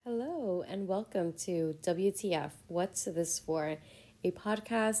welcome to WTF, What's This For? A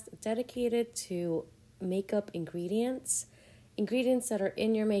podcast dedicated to makeup ingredients that are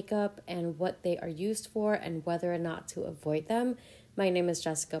in your makeup and what they are used for and whether or not to avoid them. My name is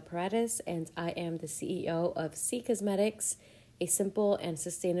Jessica Paredes and I am the CEO of C Cosmetics, a simple and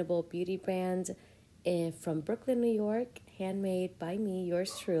sustainable beauty brand from Brooklyn, New York, handmade by me,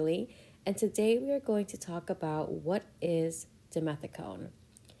 yours truly. And today we are going to talk about what is Dimethicone.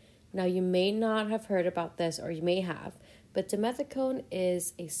 Now, you may not have heard about this, or you may have, but Dimethicone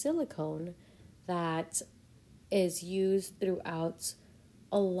is a silicone that is used throughout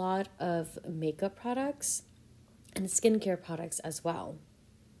a lot of makeup products and skincare products as well.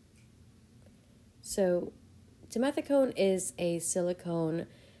 So, Dimethicone is a silicone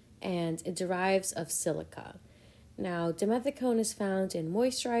and it derives of silica. Now, Dimethicone is found in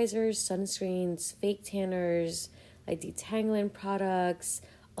moisturizers, sunscreens, fake tanners, like detangling products,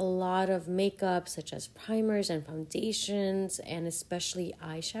 a lot of makeup such as primers and foundations, and especially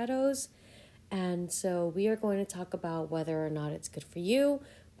eyeshadows. And so we are going to talk about whether or not it's good for you,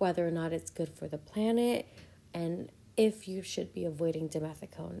 whether or not it's good for the planet, and if you should be avoiding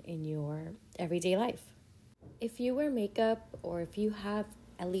Dimethicone in your everyday life. If you wear makeup or if you have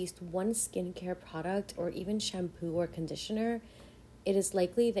at least one skincare product or even shampoo or conditioner, it is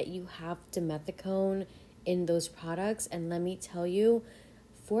likely that you have Dimethicone in those products. And let me tell you,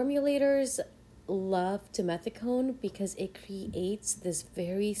 formulators love Dimethicone because it creates this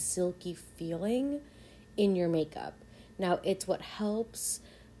very silky feeling in your makeup. Now, it's what helps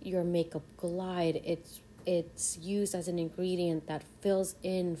your makeup glide. It's used as an ingredient that fills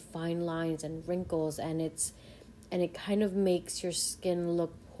in fine lines and wrinkles, and it kind of makes your skin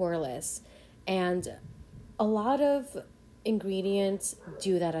look poreless. And a lot of ingredients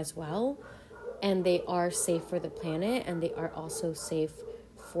do that as well, and they are safe for the planet, and they are also safe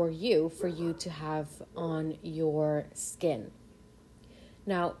for you to have on your skin.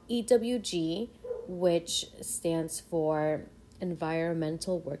 Now, EWG, which stands for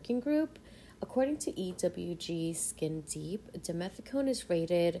Environmental Working Group, according to EWG Skin Deep, Dimethicone is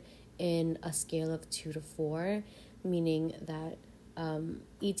rated in a scale of 2 to 4, meaning that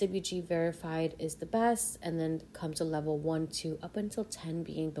EWG verified is the best, and then comes to level 1, 2, up until 10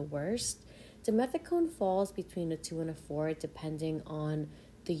 being the worst. Dimethicone falls between a 2 and a 4 depending on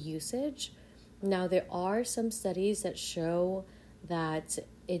the usage. Now, there are some studies that show that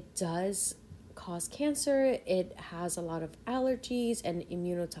it does cause cancer. It has a lot of allergies and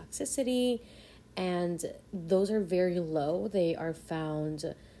immunotoxicity, and those are very low. They are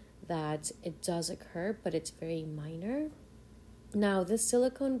found that it does occur, but it's very minor. Now, this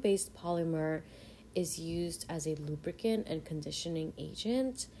silicone-based polymer is used as a lubricant and conditioning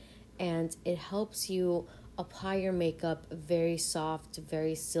agent, and it helps you apply your makeup very soft,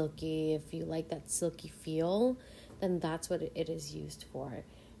 very silky. If you like that silky feel, then that's what it is used for.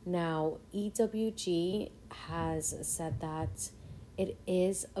 Now, EWG has said that it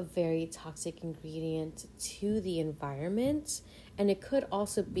is a very toxic ingredient to the environment, and it could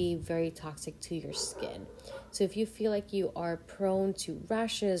also be very toxic to your skin. So if you feel like you are prone to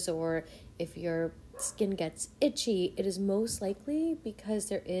rashes, or if your skin gets itchy, it is most likely because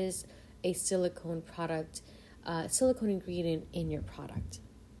there is a silicone ingredient in your product.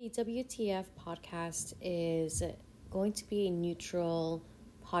 The WTF podcast is going to be a neutral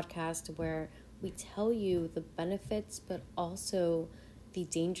podcast where we tell you the benefits but also the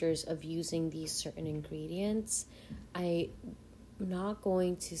dangers of using these certain ingredients. I'm not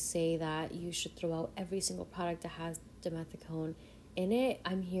going to say that you should throw out every single product that has Dimethicone in it.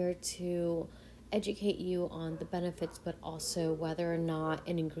 I'm here to educate you on the benefits, but also whether or not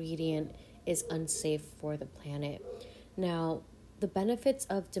an ingredient is unsafe for the planet. Now, the benefits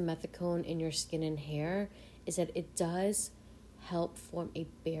of Dimethicone in your skin and hair is that it does help form a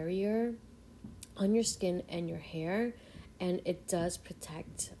barrier on your skin and your hair, and it does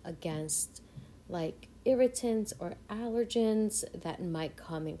protect against like irritants or allergens that might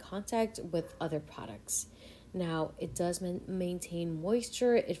come in contact with other products. Now, it does maintain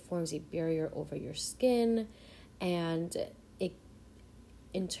moisture. It forms a barrier over your skin, and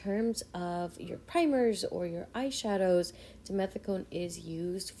in terms of your primers or your eyeshadows, Dimethicone is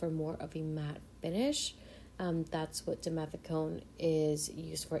used for more of a matte finish. That's what Dimethicone is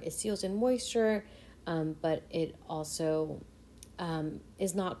used for. It seals in moisture, but it also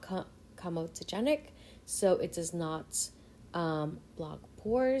is not comedogenic, so it does not block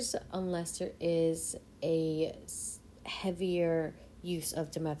pores unless there is a heavier use of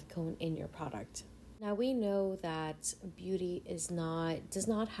Dimethicone in your product. Now, we know that beauty does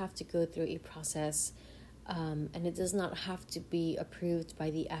not have to go through a process and it does not have to be approved by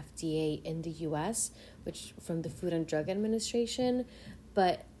the FDA in the US, which from the Food and Drug Administration,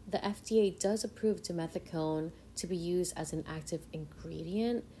 but the FDA does approve dimethicone to be used as an active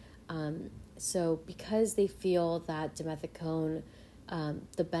ingredient. So because they feel that dimethicone,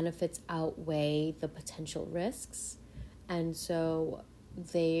 the benefits outweigh the potential risks, and so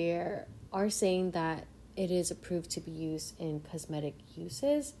they are saying that it is approved to be used in cosmetic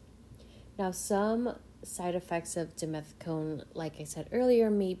uses. Now, some side effects of dimethicone, like I said earlier,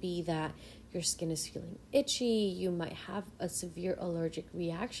 may be that your skin is feeling itchy. You might have a severe allergic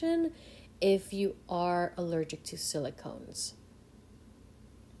reaction if you are allergic to silicones.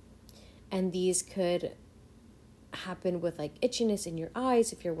 And these could happen with like itchiness in your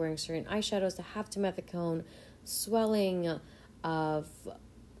eyes if you're wearing certain eyeshadows that have dimethicone, swelling of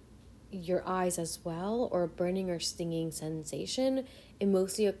your eyes as well, or burning or stinging sensation. It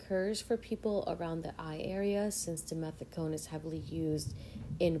mostly occurs for people around the eye area since dimethicone is heavily used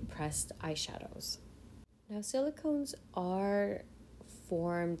in pressed eyeshadows. Now, silicones are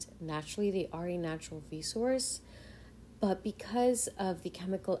formed naturally. They are a natural resource, but because of the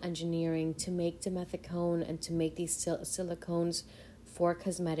chemical engineering to make dimethicone and to make these silicones for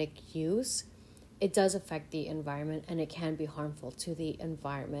cosmetic use, it does affect the environment and it can be harmful to the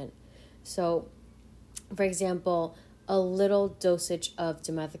environment. So, for example, a little dosage of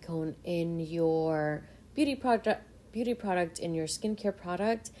dimethicone in your beauty product in your skincare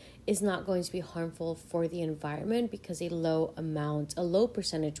product is not going to be harmful for the environment because a low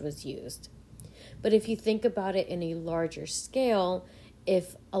percentage was used. But if you think about it in a larger scale,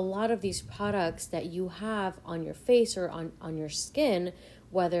 if a lot of these products that you have on your face or on your skin,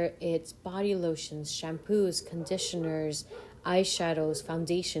 whether it's body lotions, shampoos, conditioners, eyeshadows,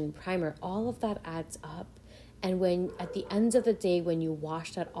 foundation, primer, all of that adds up. And when at the end of the day, when you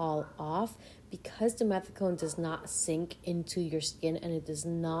wash that all off, because dimethicone does not sink into your skin and it does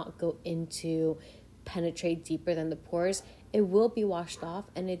not go into penetrate deeper than the pores, it will be washed off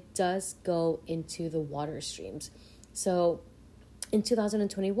and it does go into the water streams. So in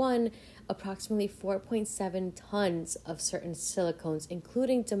 2021, approximately 4.7 tons of certain silicones,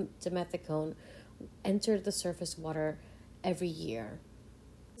 including dimethicone, entered the surface water every year.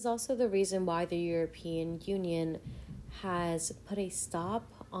 This is also the reason why the European Union has put a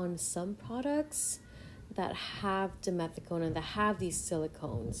stop on some products that have dimethicone and that have these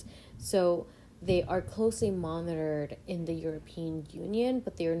silicones. So they are closely monitored in the European Union,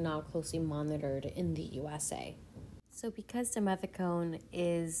 but they are not closely monitored in the USA. So because dimethicone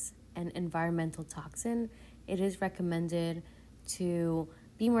is an environmental toxin, it is recommended to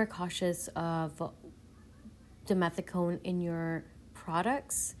be more cautious of dimethicone in your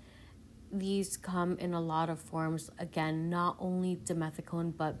products. These come in a lot of forms. Again, not only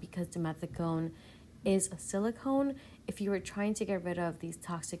dimethicone, but because dimethicone is a silicone, if you were trying to get rid of these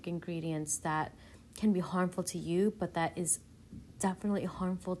toxic ingredients that can be harmful to you, but that is definitely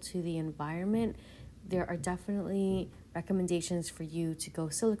harmful to the environment, there are definitely recommendations for you to go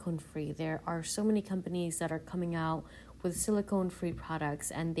silicone-free. There are so many companies that are coming out with silicone-free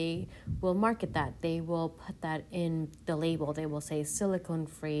products, and they will market that. They will put that in the label. They will say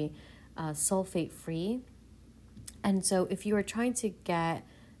silicone-free, sulfate-free. And so if you are trying to get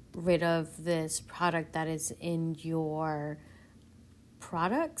rid of this product that is in your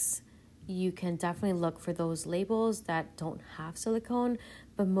products, you can definitely look for those labels that don't have silicone.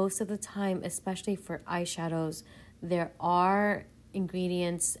 But most of the time, especially for eyeshadows, there are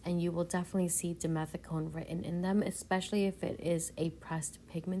ingredients and you will definitely see dimethicone written in them, especially if it is a pressed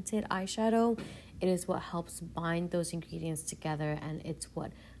pigmented eyeshadow. It is what helps bind those ingredients together, and it's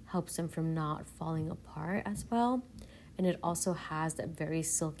what helps them from not falling apart as well. And it also has that very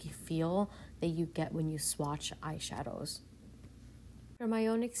silky feel that you get when you swatch eyeshadows. From my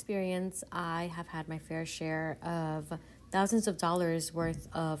own experience, I have had my fair share of thousands of dollars worth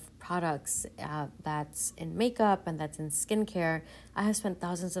of products that's in makeup and that's in skincare. I have spent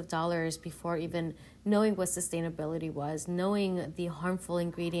thousands of dollars before even knowing what sustainability was, knowing the harmful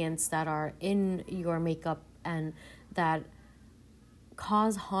ingredients that are in your makeup and that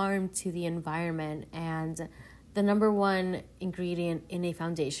cause harm to the environment. And the number one ingredient in a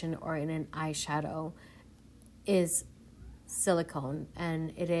foundation or in an eyeshadow is silicone,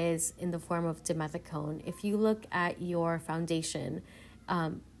 and it is in the form of dimethicone. If you look at your foundation,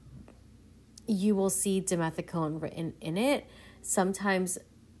 you will see dimethicone written in it. Sometimes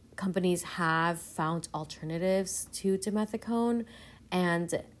companies have found alternatives to dimethicone,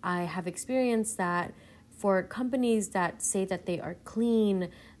 and I have experienced that for companies that say that they are clean,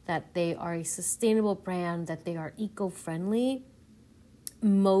 that they are a sustainable brand, that they are eco-friendly,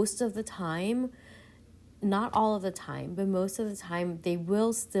 most of the time not all of the time, but most of the time, they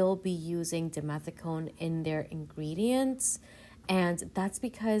will still be using dimethicone in their ingredients. And that's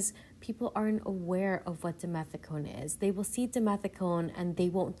because people aren't aware of what dimethicone is. They will see dimethicone and they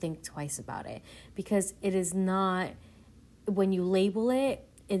won't think twice about it because it is not, when you label it,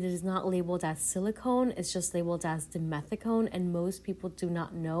 it is not labeled as silicone, it's just labeled as dimethicone, and most people do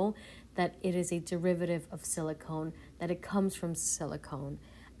not know that it is a derivative of silicone, that it comes from silicone.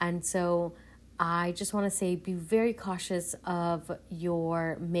 And so I just want to say, be very cautious of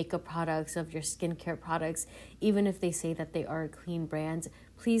your makeup products, of your skincare products, even if they say that they are a clean brand.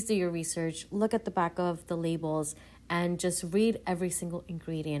 Please do your research, look at the back of the labels, and just read every single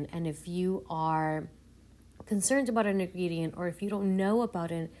ingredient. And if you are concerned about an ingredient, or if you don't know about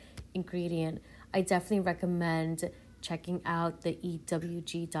an ingredient, I definitely recommend checking out the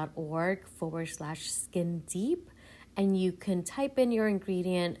ewg.org/skin deep, and you can type in your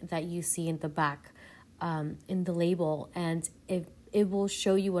ingredient that you see in the back in the label, and it will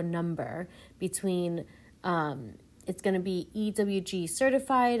show you a number between it's going to be EWG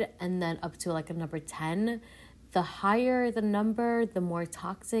certified and then up to like a number 10. The higher the number, the more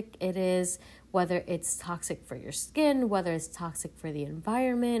toxic it is, whether it's toxic for your skin, whether it's toxic for the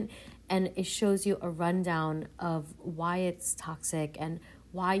environment, and it shows you a rundown of why it's toxic and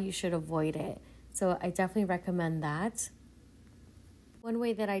why you should avoid it. So I definitely recommend that. One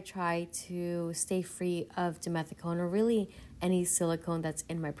way that I try to stay free of dimethicone, or really any silicone that's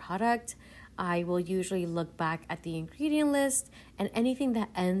in my product, I will usually look back at the ingredient list, and anything that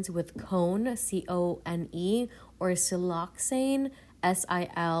ends with cone, C-O-N-E, or siloxane,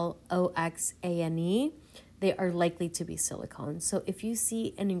 S-I-L-O-X-A-N-E, they are likely to be silicone. So if you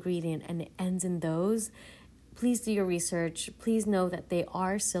see an ingredient and it ends in those, please do your research. Please know that they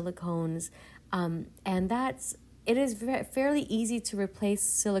are silicones, and it is fairly easy to replace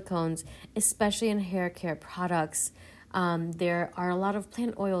silicones, especially in hair care products. There are a lot of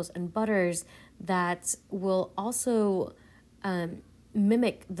plant oils and butters that will also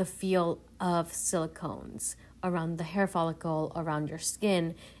mimic the feel of silicones around the hair follicle, around your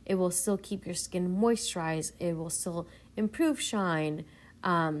skin. It will still keep your skin moisturized. It will still improve shine,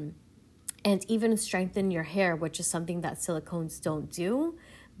 and even strengthen your hair, which is something that silicones don't do.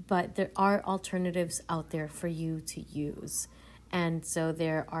 But there are alternatives out there for you to use. And so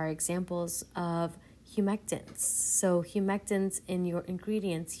there are examples of humectants. So humectants in your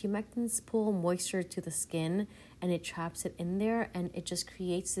ingredients, humectants pull moisture to the skin and it traps it in there, and it just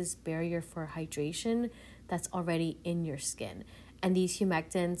creates this barrier for hydration that's already in your skin. And these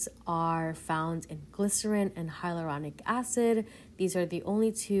humectants are found in glycerin and hyaluronic acid. These are the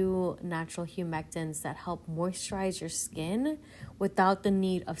only two natural humectants that help moisturize your skin without the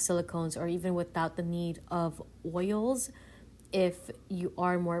need of silicones, or even without the need of oils. If you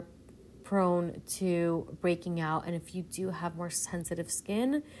are more prone to breaking out, and if you do have more sensitive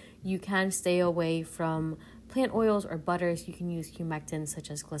skin, you can stay away from plant oils or butters. You can use humectants such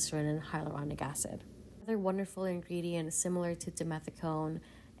as glycerin and hyaluronic acid. Another wonderful ingredient similar to dimethicone,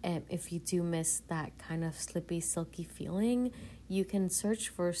 if you do miss that kind of slippy, silky feeling, you can search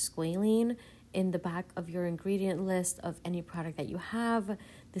for squalene in the back of your ingredient list of any product that you have.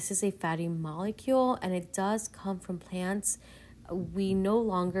 This is a fatty molecule, and it does come from plants. We no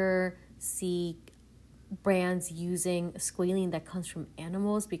longer see brands using squalene that comes from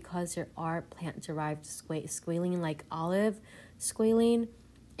animals because there are plant-derived squalene like olive squalene,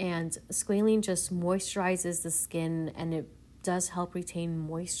 and squalene just moisturizes the skin, and it does help retain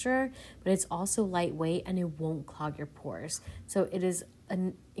moisture, but it's also lightweight and it won't clog your pores. So it is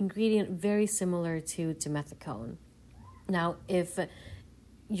an ingredient very similar to dimethicone. Now, if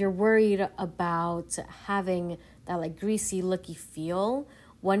you're worried about having that like greasy, looky feel,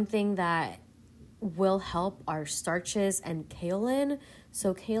 one thing that will help are starches and kaolin.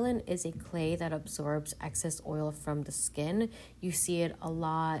 So kaolin is a clay that absorbs excess oil from the skin. You see it a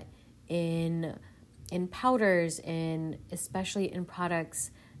lot in powders, and especially in products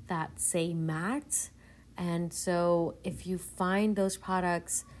that say matte. And so if you find those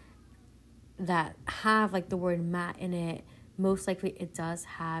products that have like the word matte in it, most likely it does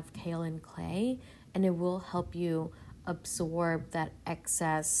have kaolin clay, and it will help you absorb that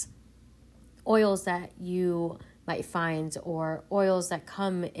excess oils that you might find, or oils that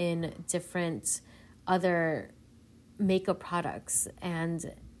come in different other makeup products.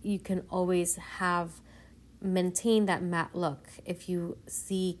 And you can always maintain that matte look if you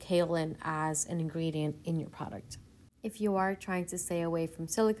see kaolin as an ingredient in your product. If you are trying to stay away from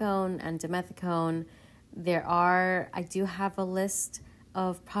silicone and dimethicone, I do have a list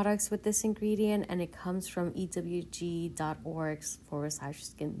of products with this ingredient, and it comes from ewg.org/skin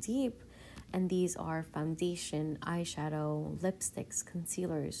deep. And these are foundation, eyeshadow, lipsticks,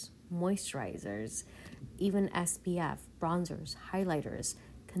 concealers, moisturizers, even SPF, bronzers, highlighters,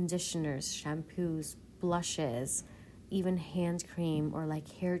 conditioners, shampoos, blushes, even hand cream or like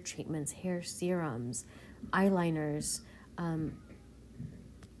hair treatments, hair serums, eyeliners,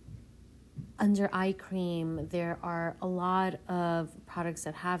 under eye cream. There are a lot of products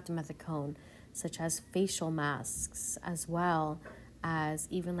that have dimethicone, such as facial masks, as well as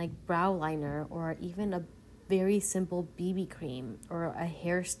even like brow liner, or even a very simple BB cream or a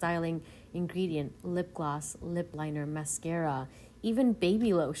hair styling ingredient, lip gloss, lip liner, mascara, even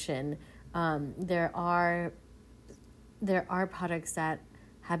baby lotion. There are products that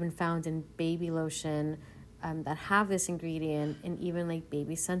have been found in baby lotion that have this ingredient, and even like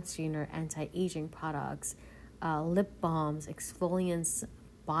baby sunscreen or anti-aging products, lip balms, exfoliants,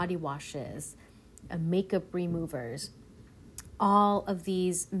 body washes, makeup removers. All of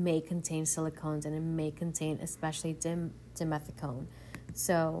these may contain silicones, and it may contain especially dimethicone.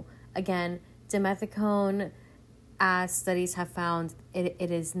 So again, dimethicone, as studies have found, it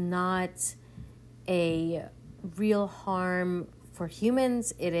is not a real harm for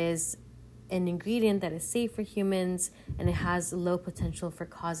humans. It is an ingredient that is safe for humans, and it has low potential for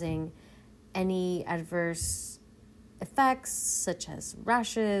causing any adverse effects such as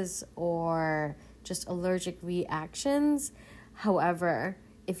rashes or just allergic reactions. However,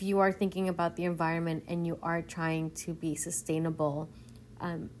 if you are thinking about the environment and you are trying to be sustainable,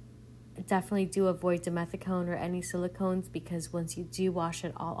 definitely do avoid dimethicone or any silicones, because once you do wash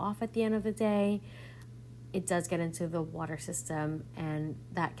it all off at the end of the day, it does get into the water system, and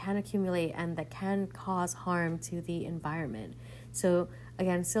that can accumulate and that can cause harm to the environment. So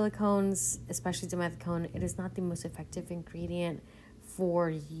again, silicones, especially dimethicone, it is not the most effective ingredient for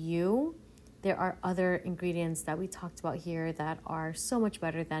you. There are other ingredients that we talked about here that are so much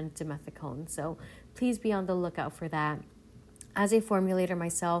better than dimethicone. So please be on the lookout for that. As a formulator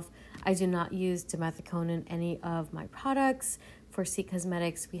myself, I do not use dimethicone in any of my products. For C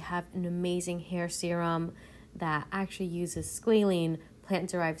Cosmetics, we have an amazing hair serum that actually uses squalene,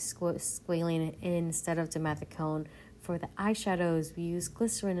 plant-derived squalene instead of dimethicone. For the eyeshadows, we use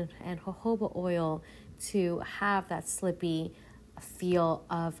glycerin and jojoba oil to have that slippy feel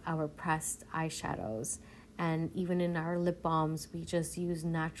of our pressed eyeshadows. And even in our lip balms, we just use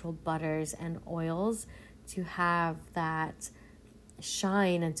natural butters and oils to have that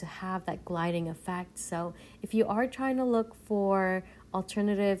shine and to have that gliding effect. So if you are trying to look for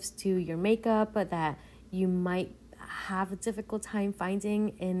alternatives to your makeup that you might have a difficult time finding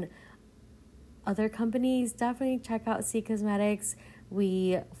in other companies, definitely check out C Cosmetics.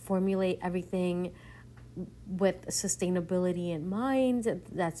 We formulate everything with sustainability in mind,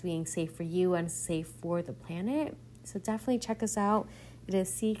 that's being safe for you and safe for the planet. So definitely check us out. It is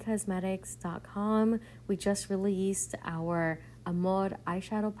ccosmetics.com. We just released our Amor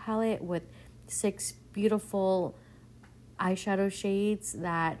eyeshadow palette with 6 beautiful eyeshadow shades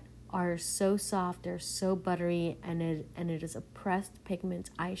that are so soft, they're so buttery, and it is a pressed pigment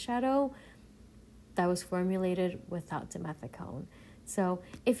eyeshadow that was formulated without dimethicone. So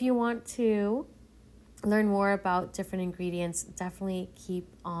if you want to learn more about different ingredients, definitely keep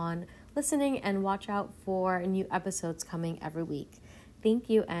on listening and watch out for new episodes coming every week.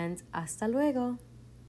 Thank you, and hasta luego.